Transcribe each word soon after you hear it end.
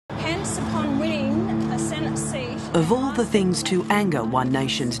upon winning a Senate seat... Of all the things to anger One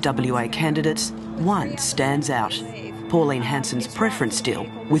Nation's WA candidates, one stands out. Pauline Hanson's preference deal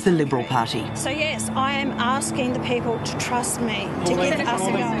with the Liberal Party. So yes, I am asking the people to trust me, to give us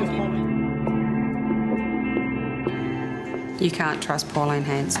a go. You can't trust Pauline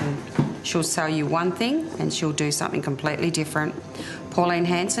Hanson. She'll sell you one thing and she'll do something completely different. Pauline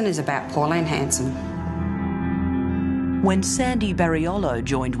Hanson is about Pauline Hanson. When Sandy Barriolo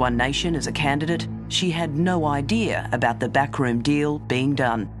joined One Nation as a candidate, she had no idea about the backroom deal being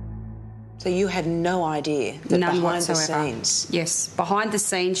done. So you had no idea that None behind whatsoever. the scenes? Yes, behind the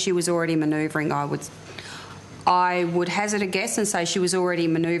scenes she was already manoeuvring. I would hazard a guess and say she was already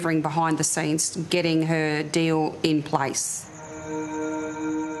manoeuvring behind the scenes, getting her deal in place.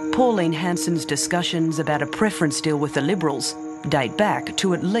 Pauline Hanson's discussions about a preference deal with the Liberals date back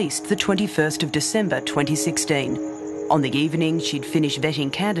to at least the 21st of December 2016. On the evening she'd finished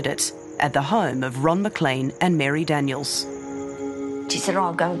vetting candidates at the home of Ron McLean and Mary Daniels. She said, oh,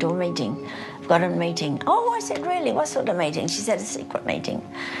 I'm going to a meeting. I've got a meeting. Oh, I said, really? What sort of meeting? She said, a secret meeting.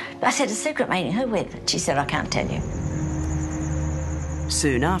 I said, a secret meeting? Who with? She said, I can't tell you.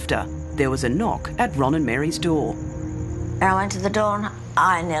 Soon after, there was a knock at Ron and Mary's door. And I went to the door and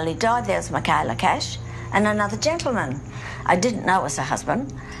I nearly died. There was Michaelia Cash and another gentleman. I didn't know it was her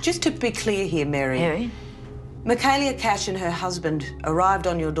husband. Just to be clear here, Mary. Michaelia Cash and her husband arrived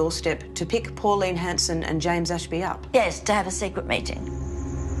on your doorstep to pick Pauline Hanson and James Ashby up? Yes, to have a secret meeting.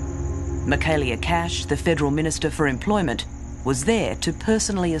 Michaelia Cash, the Federal Minister for Employment, was there to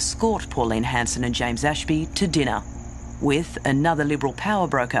personally escort Pauline Hanson and James Ashby to dinner with another Liberal power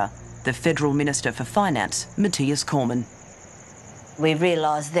broker, the Federal Minister for Finance, Mathias Cormann. We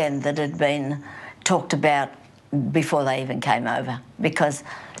realised then that it had been talked about before they even came over, because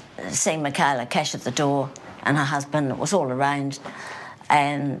seeing Michaelia Cash at the door and her husband, it was all arranged,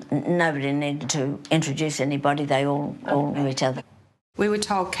 and nobody needed to introduce anybody. They all knew each other. We were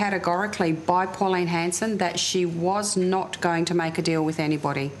told categorically by Pauline Hanson that she was not going to make a deal with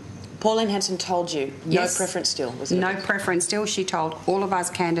anybody. Pauline Hanson told you Yes. no preference deal, was it? No preference deal. She told all of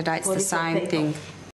us candidates the same thing.